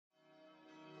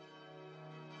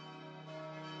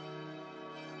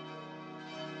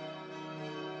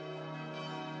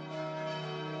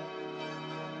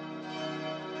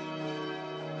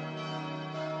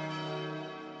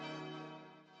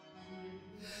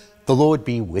The Lord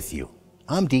be with you.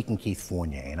 I'm Deacon Keith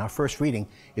Fournier, and our first reading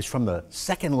is from the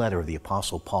second letter of the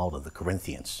Apostle Paul to the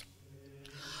Corinthians.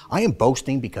 I am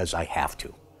boasting because I have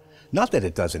to. Not that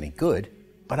it does any good,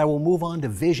 but I will move on to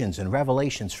visions and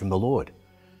revelations from the Lord.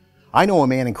 I know a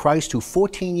man in Christ who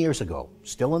 14 years ago,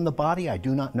 still in the body I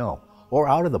do not know, or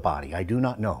out of the body I do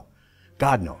not know,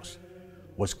 God knows,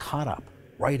 was caught up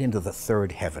right into the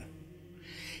third heaven.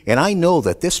 And I know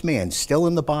that this man, still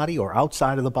in the body or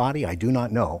outside of the body I do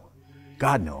not know,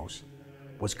 God knows,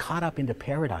 was caught up into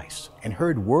paradise and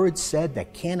heard words said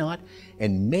that cannot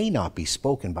and may not be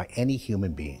spoken by any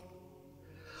human being.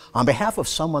 On behalf of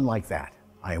someone like that,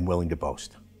 I am willing to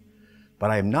boast. But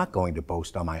I am not going to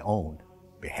boast on my own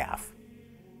behalf,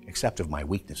 except of my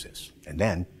weaknesses. And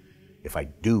then, if I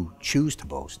do choose to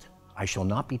boast, I shall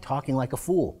not be talking like a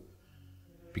fool,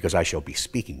 because I shall be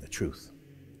speaking the truth.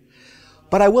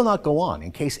 But I will not go on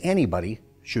in case anybody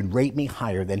should rate me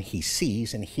higher than he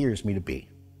sees and hears me to be,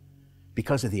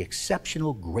 because of the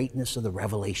exceptional greatness of the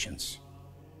revelations.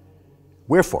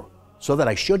 Wherefore, so that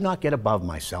I should not get above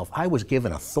myself, I was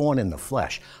given a thorn in the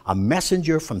flesh, a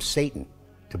messenger from Satan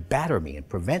to batter me and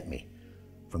prevent me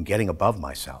from getting above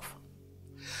myself.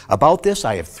 About this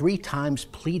I have 3 times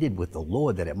pleaded with the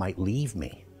Lord that it might leave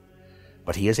me.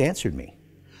 But he has answered me,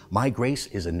 my grace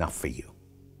is enough for you,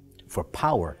 for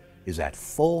power is at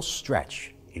full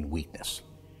stretch in weakness.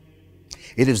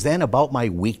 It is then about my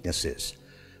weaknesses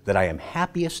that I am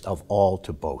happiest of all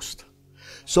to boast,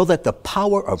 so that the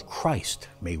power of Christ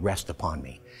may rest upon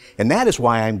me. And that is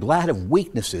why I am glad of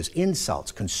weaknesses,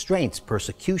 insults, constraints,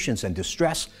 persecutions, and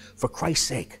distress for Christ's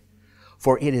sake.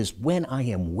 For it is when I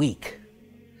am weak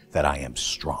that I am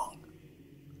strong.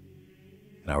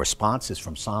 And our response is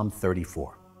from Psalm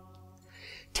 34.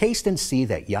 Taste and see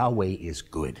that Yahweh is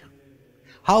good.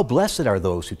 How blessed are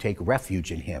those who take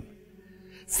refuge in him.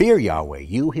 Fear Yahweh,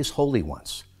 you his holy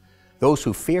ones. Those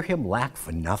who fear him lack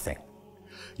for nothing.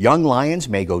 Young lions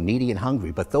may go needy and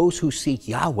hungry, but those who seek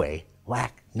Yahweh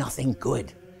lack nothing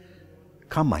good.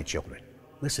 Come, my children,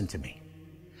 listen to me.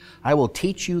 I will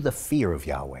teach you the fear of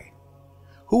Yahweh.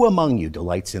 Who among you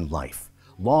delights in life,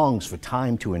 longs for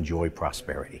time to enjoy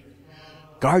prosperity?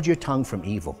 Guard your tongue from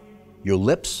evil, your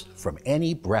lips from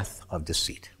any breath of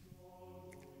deceit.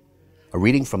 A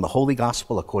reading from the Holy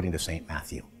Gospel according to St.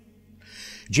 Matthew.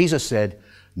 Jesus said,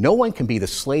 no one can be the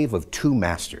slave of 2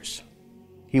 masters.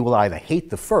 He will either hate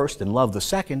the first and love the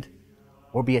second,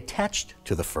 or be attached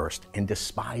to the first and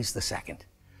despise the second.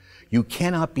 You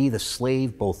cannot be the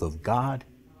slave both of God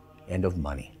and of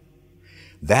money.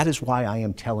 That is why I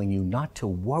am telling you not to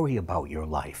worry about your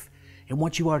life and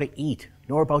what you are to eat,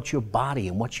 nor about your body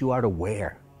and what you are to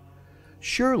wear.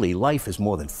 Surely life is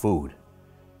more than food,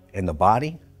 and the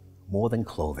body more than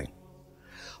clothing.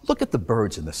 Look at the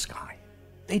birds in the sky.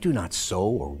 They do not sow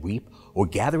or reap or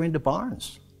gather into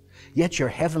barns, yet your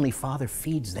heavenly Father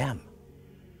feeds them.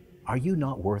 Are you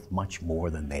not worth much more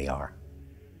than they are?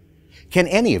 Can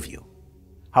any of you,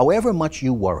 however much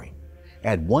you worry,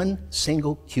 add 1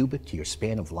 single cubit to your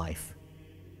span of life?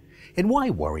 And why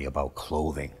worry about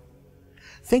clothing?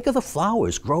 Think of the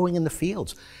flowers growing in the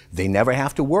fields. They never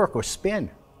have to work or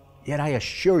spin. Yet I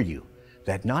assure you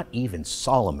that not even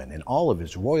Solomon in all of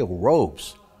his royal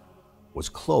robes was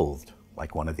clothed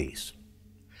like one of these.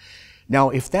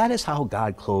 Now, if that is how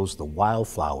God clothes the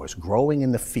wildflowers growing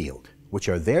in the field, which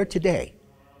are there today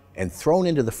and thrown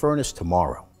into the furnace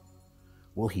tomorrow,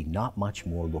 will he not much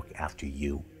more look after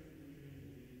you?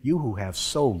 You who have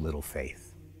so little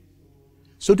faith.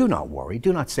 So do not worry.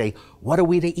 Do not say, what are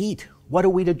we to eat? What are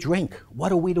we to drink?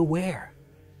 What are we to wear?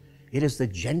 It is the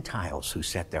Gentiles who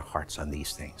set their hearts on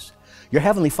these things. Your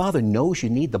heavenly Father knows you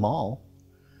need them all.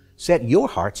 Set your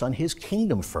hearts on his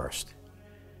kingdom first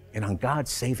and on God's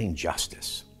saving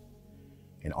justice.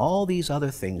 And all these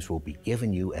other things will be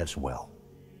given you as well.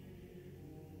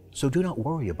 So do not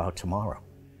worry about tomorrow.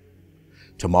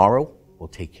 Tomorrow will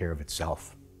take care of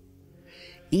itself.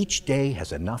 Each day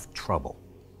has enough trouble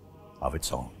of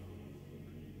its own.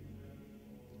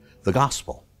 The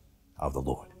Gospel of the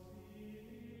Lord.